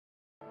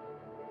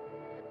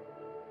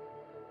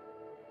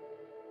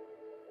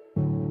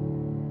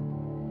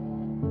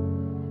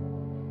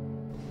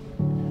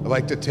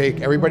like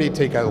to everybody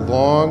take a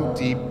long,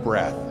 deep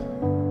breath.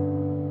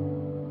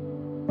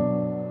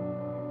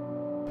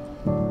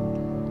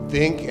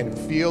 Think and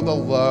feel the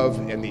love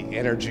and the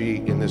energy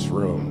in this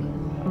room.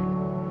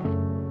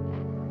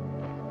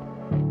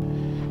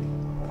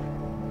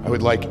 I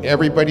would like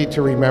everybody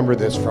to remember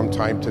this from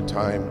time to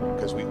time,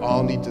 because we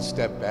all need to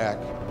step back,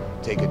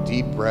 take a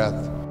deep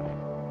breath,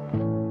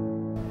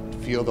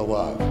 feel the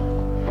love.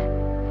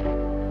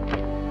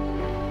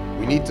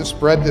 We need to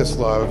spread this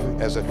love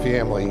as a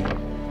family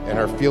and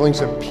our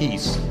feelings of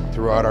peace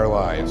throughout our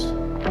lives.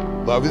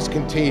 Love is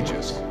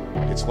contagious.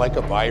 It's like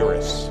a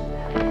virus,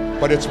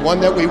 but it's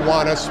one that we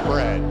want to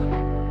spread.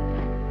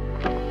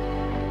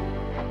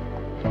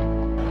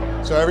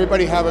 So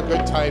everybody have a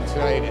good time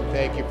tonight, and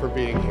thank you for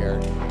being here.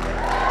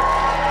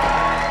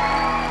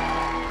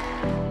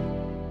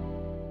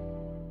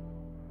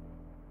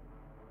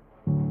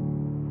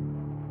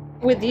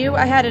 With you,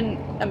 I had an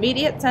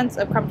immediate sense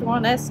of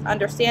comfortableness,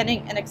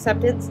 understanding, and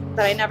acceptance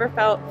that I never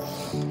felt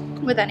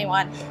with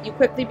anyone. You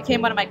quickly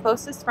became one of my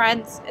closest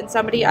friends and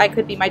somebody I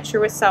could be my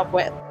truest self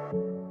with.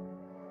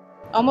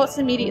 Almost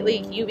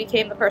immediately, you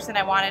became the person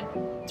I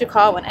wanted to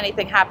call when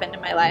anything happened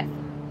in my life.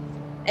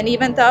 And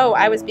even though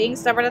I was being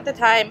stubborn at the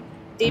time,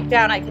 deep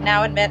down I can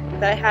now admit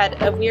that I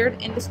had a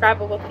weird,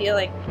 indescribable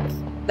feeling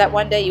that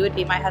one day you would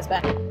be my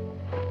husband.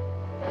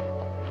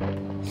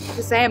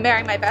 To say I'm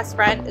marrying my best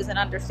friend is an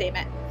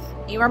understatement.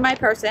 You are my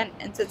person,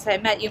 and since I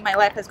met you, my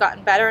life has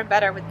gotten better and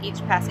better with each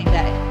passing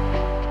day.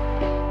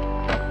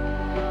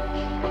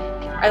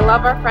 I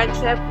love our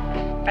friendship,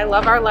 I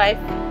love our life,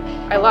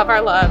 I love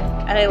our love,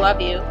 and I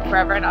love you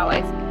forever and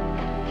always.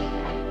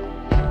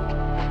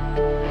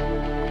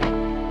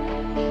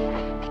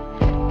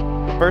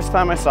 First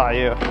time I saw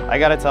you, I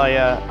gotta tell you,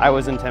 I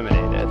was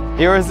intimidated.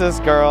 Here was this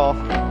girl,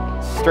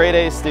 straight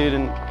A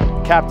student,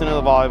 captain of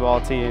the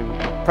volleyball team,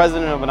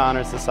 president of an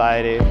honor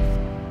society,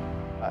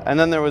 and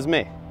then there was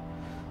me,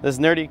 this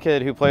nerdy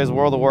kid who plays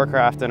World of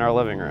Warcraft in our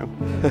living room.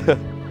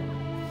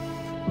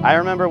 I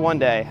remember one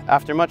day,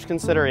 after much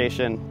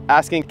consideration,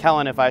 asking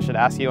Kellen if I should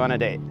ask you on a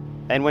date,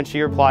 and when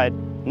she replied,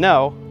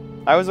 no,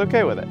 I was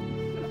okay with it.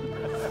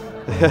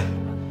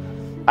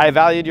 I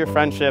valued your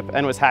friendship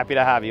and was happy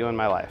to have you in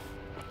my life.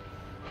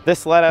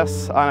 This led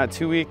us on a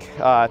 2-week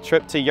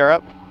trip to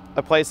Europe,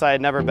 a place I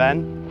had never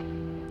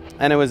been,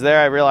 and it was there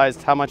I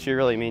realized how much you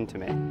really mean to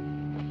me.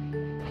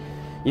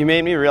 You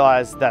made me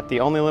realize that the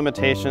only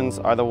limitations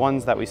are the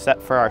ones that we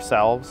set for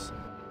ourselves.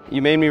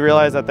 You made me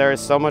realize that there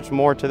is so much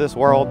more to this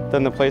world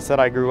than the place that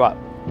I grew up.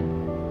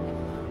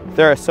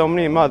 There are so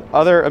many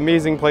other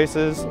amazing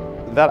places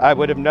that I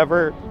would have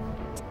never,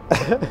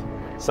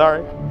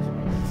 sorry,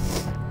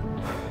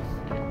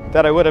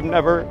 that I would have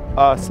never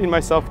seen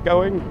myself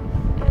going,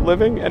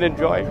 living, and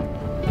enjoying.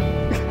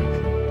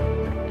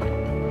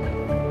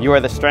 You are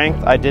the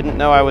strength I didn't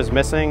know I was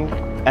missing,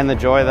 and the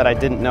joy that I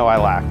didn't know I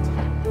lacked.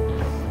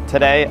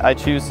 Today, I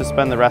choose to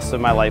spend the rest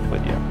of my life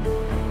with you.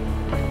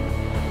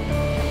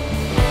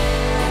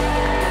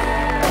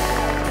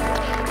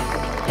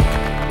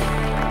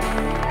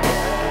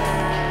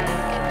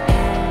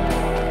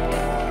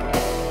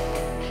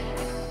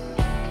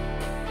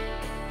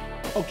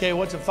 Okay,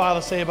 what's a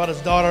father say about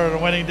his daughter on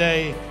a wedding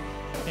day?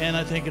 And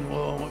I'm thinking,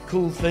 well, what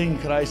cool thing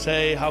could I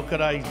say? What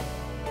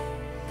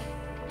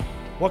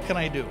can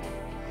I do?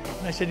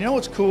 And I said, you know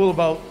what's cool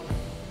about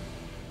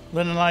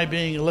Lynn and I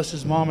being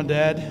Alyssa's mom and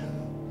dad?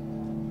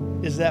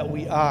 Is that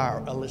we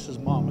are Alyssa's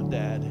mom and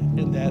dad,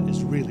 and that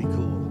is really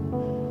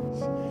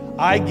cool.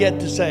 I get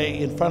to say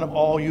in front of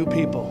all you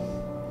people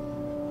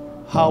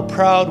how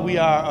proud we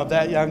are of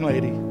that young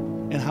lady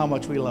and how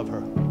much we love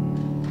her.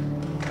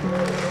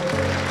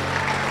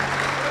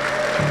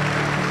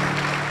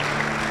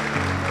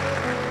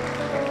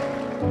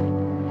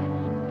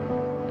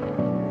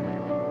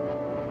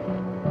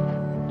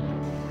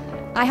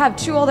 I have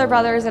 2 older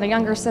brothers and a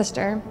younger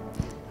sister.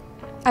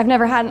 I've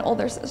never had an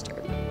older sister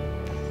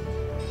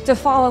to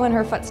follow in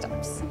her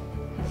footsteps.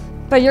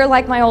 But you're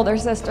like my older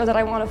sister that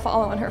I want to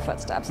follow in her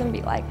footsteps and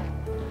be like.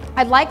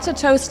 I'd like to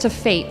toast to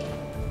fate.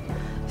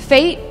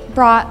 Fate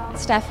brought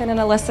Stefen and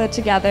Alyssa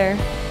together,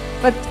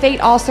 but fate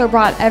also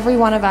brought every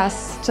one of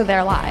us to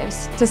their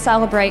lives to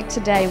celebrate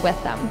today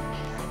with them.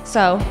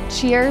 So,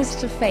 cheers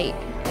to fate.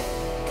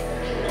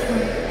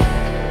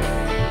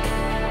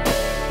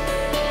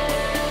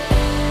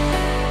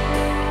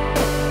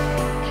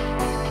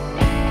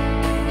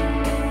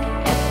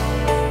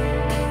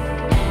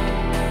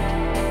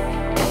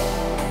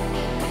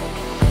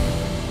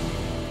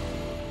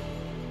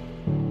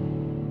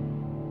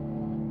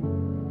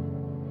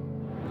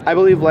 I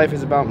believe life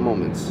is about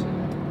moments,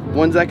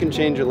 ones that can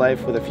change your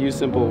life with a few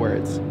simple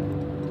words.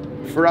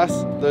 For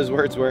us, those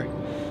words were,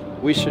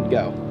 we should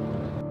go.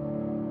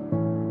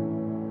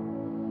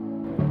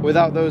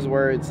 Without those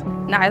words,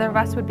 neither of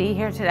us would be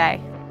here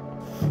today.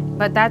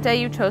 But that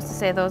day you chose to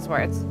say those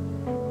words.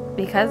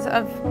 Because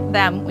of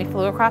them, we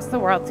flew across the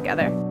world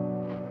together.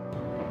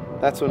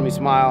 That's when we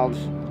smiled,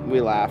 we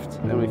laughed,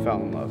 and we fell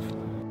in love.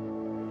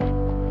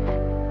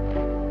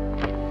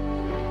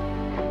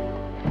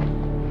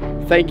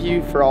 Thank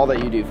you for all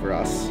that you do for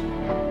us.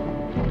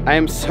 I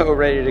am so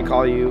ready to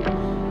call you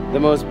the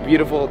most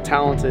beautiful,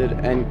 talented,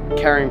 and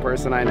caring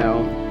person I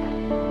know,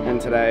 and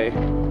today,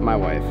 my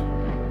wife.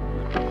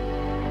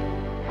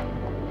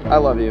 I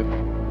love you,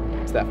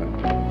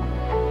 Stefen.